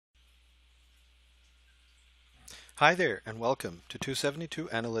Hi there, and welcome to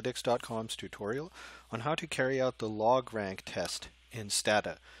 272analytics.com's tutorial on how to carry out the logrank test in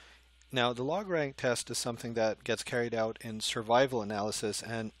Stata. Now, the logrank test is something that gets carried out in survival analysis,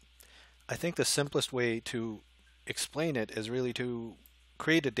 and I think the simplest way to explain it is really to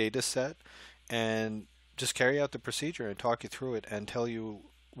create a data set and just carry out the procedure and talk you through it and tell you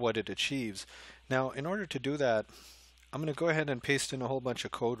what it achieves. Now, in order to do that, I'm going to go ahead and paste in a whole bunch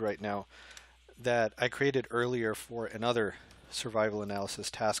of code right now that I created earlier for another survival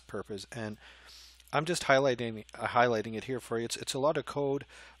analysis task purpose, and I'm just highlighting it here for you. It's a lot of code.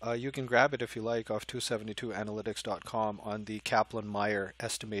 You can grab it if you like off 272analytics.com on the Kaplan-Meier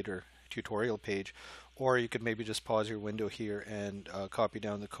estimator tutorial page, or you could maybe just pause your window here and copy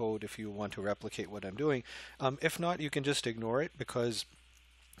down the code if you want to replicate what I'm doing. If not, you can just ignore it because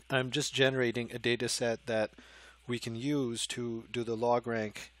I'm just generating a data set that we can use to do the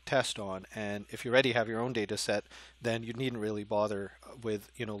logrank test on. And if you already have your own data set, then you needn't really bother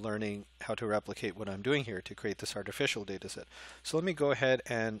with learning how to replicate what I'm doing here to create this artificial data set. So let me go ahead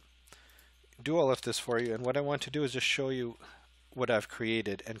and do all of this for you. And what I want to do is just show you what I've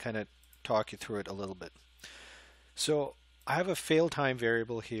created and kind of talk you through it a little bit. So I have a fail time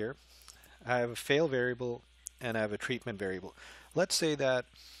variable here. I have a fail variable and I have a treatment variable. Let's say that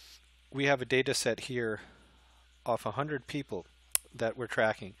we have a data set here of 100 people that we're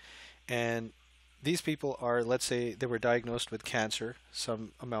tracking, and these people are, let's say they were diagnosed with cancer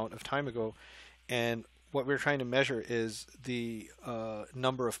some amount of time ago, and what we're trying to measure is the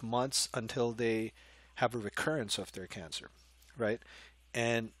number of months until they have a recurrence of their cancer, right?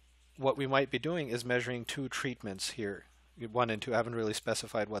 And what we might be doing is measuring two treatments here. One and two, I haven't really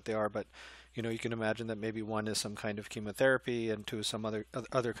specified what they are, but you can imagine that maybe one is some kind of chemotherapy and two is some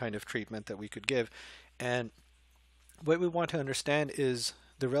other kind of treatment that we could give. And what we want to understand is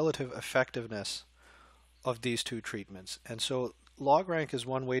the relative effectiveness of these two treatments. And so logrank is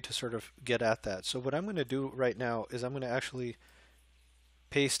one way to sort of get at that. So what I'm going to do right now is I'm going to actually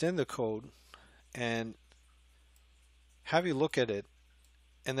paste in the code and have you look at it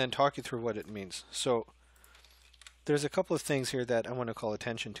and then talk you through what it means. So there's a couple of things here that I want to call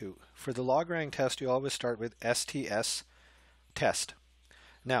attention to. For the logrank test, you always start with STS test.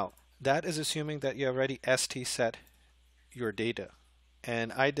 Now, that is assuming that you already ST set your data,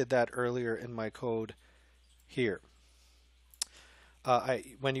 and I did that earlier in my code here.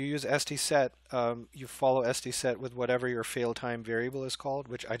 When you use stset, you follow stset with whatever your fail time variable is called,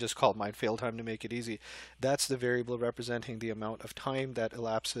 which I just called mine fail time to make it easy. That's the variable representing the amount of time that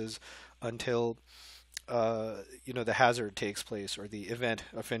elapses until the hazard takes place or the event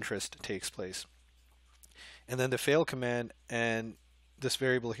of interest takes place. And then the fail command, and this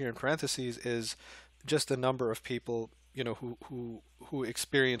variable here in parentheses, is just the number of people who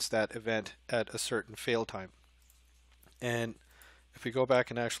experience that event at a certain fail time. And if we go back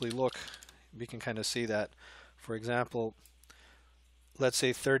and actually look, we can kind of see that. For example, let's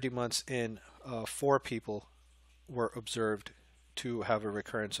say 30 months in, 4 people were observed to have a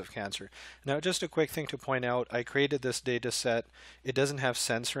recurrence of cancer. Now, just a quick thing to point out, I created this data set. It doesn't have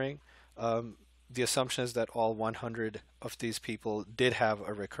censoring. The assumption is that all 100 of these people did have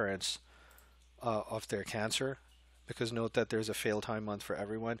a recurrence of their cancer, because note that there's a fail time month for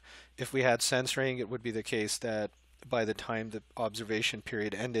everyone. If we had censoring, it would be the case that by the time the observation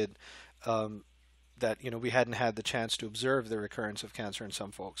period ended, that we hadn't had the chance to observe the recurrence of cancer in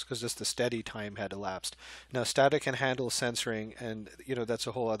some folks because just the steady time had elapsed. Now, Stata can handle censoring, and that's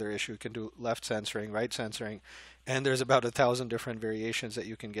a whole other issue. It can do left censoring, right censoring, and there's about 1,000 different variations that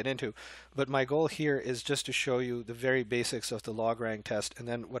you can get into. But my goal here is just to show you the very basics of the logrank test, and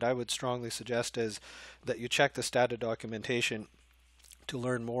then what I would strongly suggest is that you check the Stata documentation to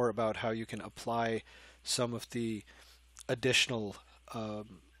learn more about how you can apply some of the additional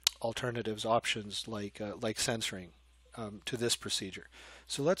alternatives, options like censoring to this procedure.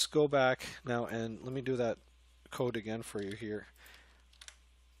 So let's go back now and let me do that code again for you here.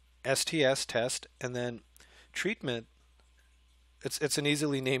 STS test, and then treatment. It's an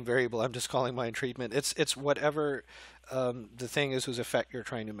easily named variable. I'm just calling mine treatment. It's whatever the thing is whose effect you're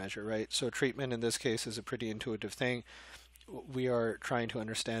trying to measure, right? So treatment in this case is a pretty intuitive thing. We are trying to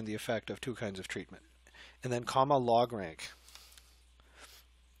understand the effect of two kinds of treatment. And then comma logrank.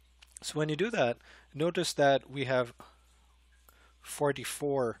 So when you do that, notice that we have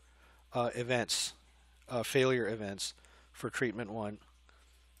 44 events, failure events for treatment 1,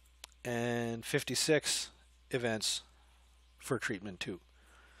 and 56 events for treatment 2.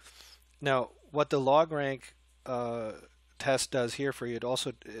 Now, what the logrank test does here for you,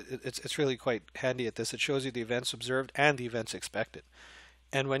 it's really quite handy at this. It shows you the events observed and the events expected.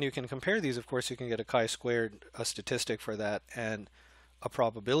 And when you can compare these, of course, you can get a chi-squared, a statistic for that, and a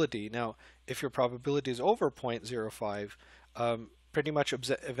probability. Now, if your probability is over 0.05, pretty much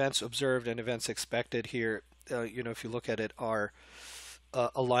events observed and events expected here, if you look at it, are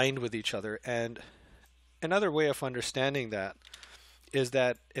aligned with each other. And another way of understanding that is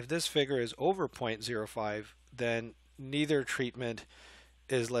that if this figure is over 0.05, then neither treatment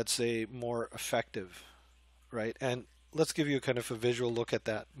is, let's say, more effective, right? And let's give you kind of a visual look at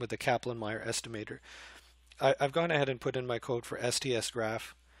that with the Kaplan-Meier estimator. I've gone ahead and put in my code for STS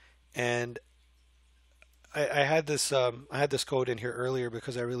graph, and I had this code in here earlier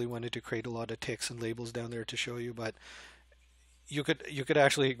because I really wanted to create a lot of ticks and labels down there to show you, but you could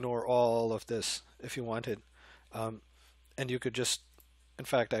actually ignore all of this if you wanted, and you could just, in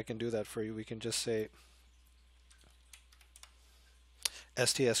fact, I can do that for you. We can just say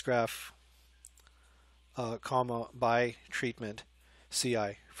STS graph, comma, by treatment,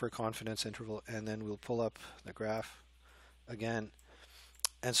 CI for confidence interval, and then we'll pull up the graph again.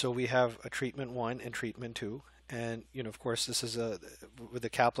 And so we have a treatment 1 and treatment 2. And, of course, this is with the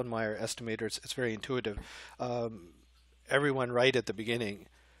Kaplan-Meier estimator, it's very intuitive. Everyone right at the beginning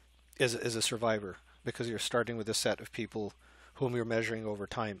is a survivor because you're starting with a set of people whom you're measuring over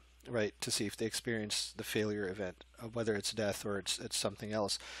time, right, to see if they experience the failure event, whether it's death or it's something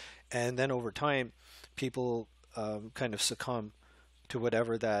else. And then over time, people kind of succumb to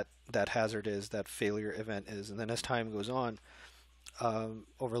whatever that hazard is, that failure event is. And then as time goes on,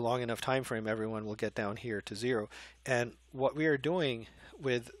 over a long enough time frame, everyone will get down here to 0. And what we are doing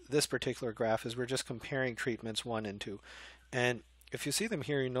with this particular graph is we're just comparing treatments 1 and 2. And if you see them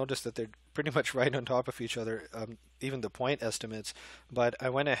here, you notice that they're pretty much right on top of each other, even the point estimates. But I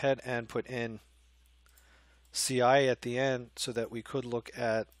went ahead and put in CI at the end so that we could look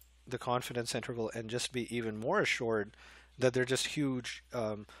at the confidence interval and just be even more assured that they're just huge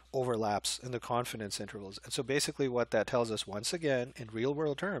overlaps in the confidence intervals. And so basically what that tells us, once again, in real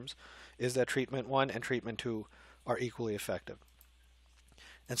world terms, is that treatment 1 and treatment 2 are equally effective.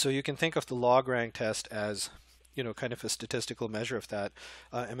 And so you can think of the log rank test as, kind of a statistical measure of that.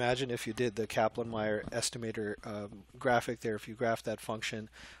 Imagine if you did the Kaplan-Meier estimator graphic there, if you graph that function,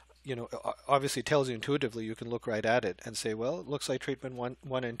 obviously tells you intuitively, you can look right at it and say, well, it looks like treatment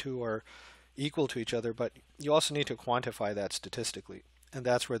 1 and 2 are equal to each other, but you also need to quantify that statistically. And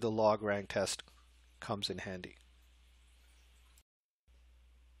that's where the log rank test comes in handy.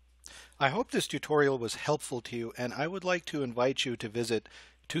 I hope this tutorial was helpful to you, and I would like to invite you to visit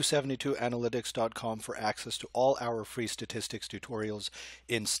 272analytics.com for access to all our free statistics tutorials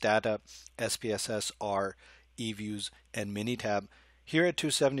in Stata, SPSS, R, eViews, and Minitab. Here at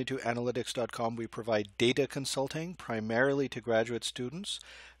 272analytics.com, we provide data consulting primarily to graduate students.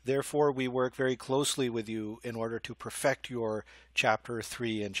 Therefore, we work very closely with you in order to perfect your Chapter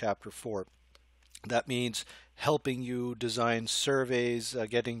 3 and Chapter 4. That means helping you design surveys,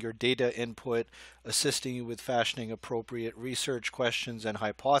 getting your data input, assisting you with fashioning appropriate research questions and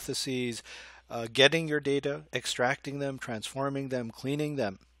hypotheses, getting your data, extracting them, transforming them, cleaning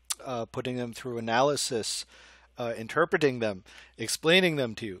them, putting them through analysis, interpreting them, explaining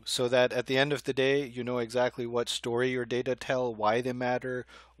them to you, so that at the end of the day, you know exactly what story your data tell, why they matter,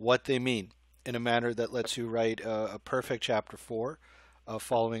 what they mean, in a manner that lets you write a perfect Chapter 4,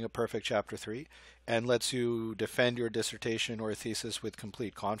 following a perfect Chapter 3, and lets you defend your dissertation or thesis with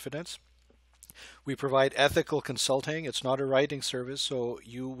complete confidence. We provide ethical consulting. It's not a writing service, so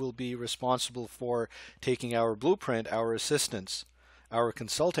you will be responsible for taking our blueprint, our assistance, our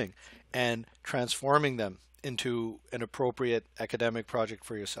consulting, and transforming them into an appropriate academic project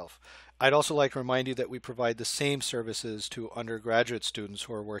for yourself. I'd also like to remind you that we provide the same services to undergraduate students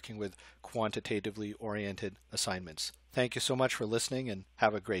who are working with quantitatively oriented assignments. Thank you so much for listening, and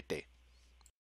have a great day.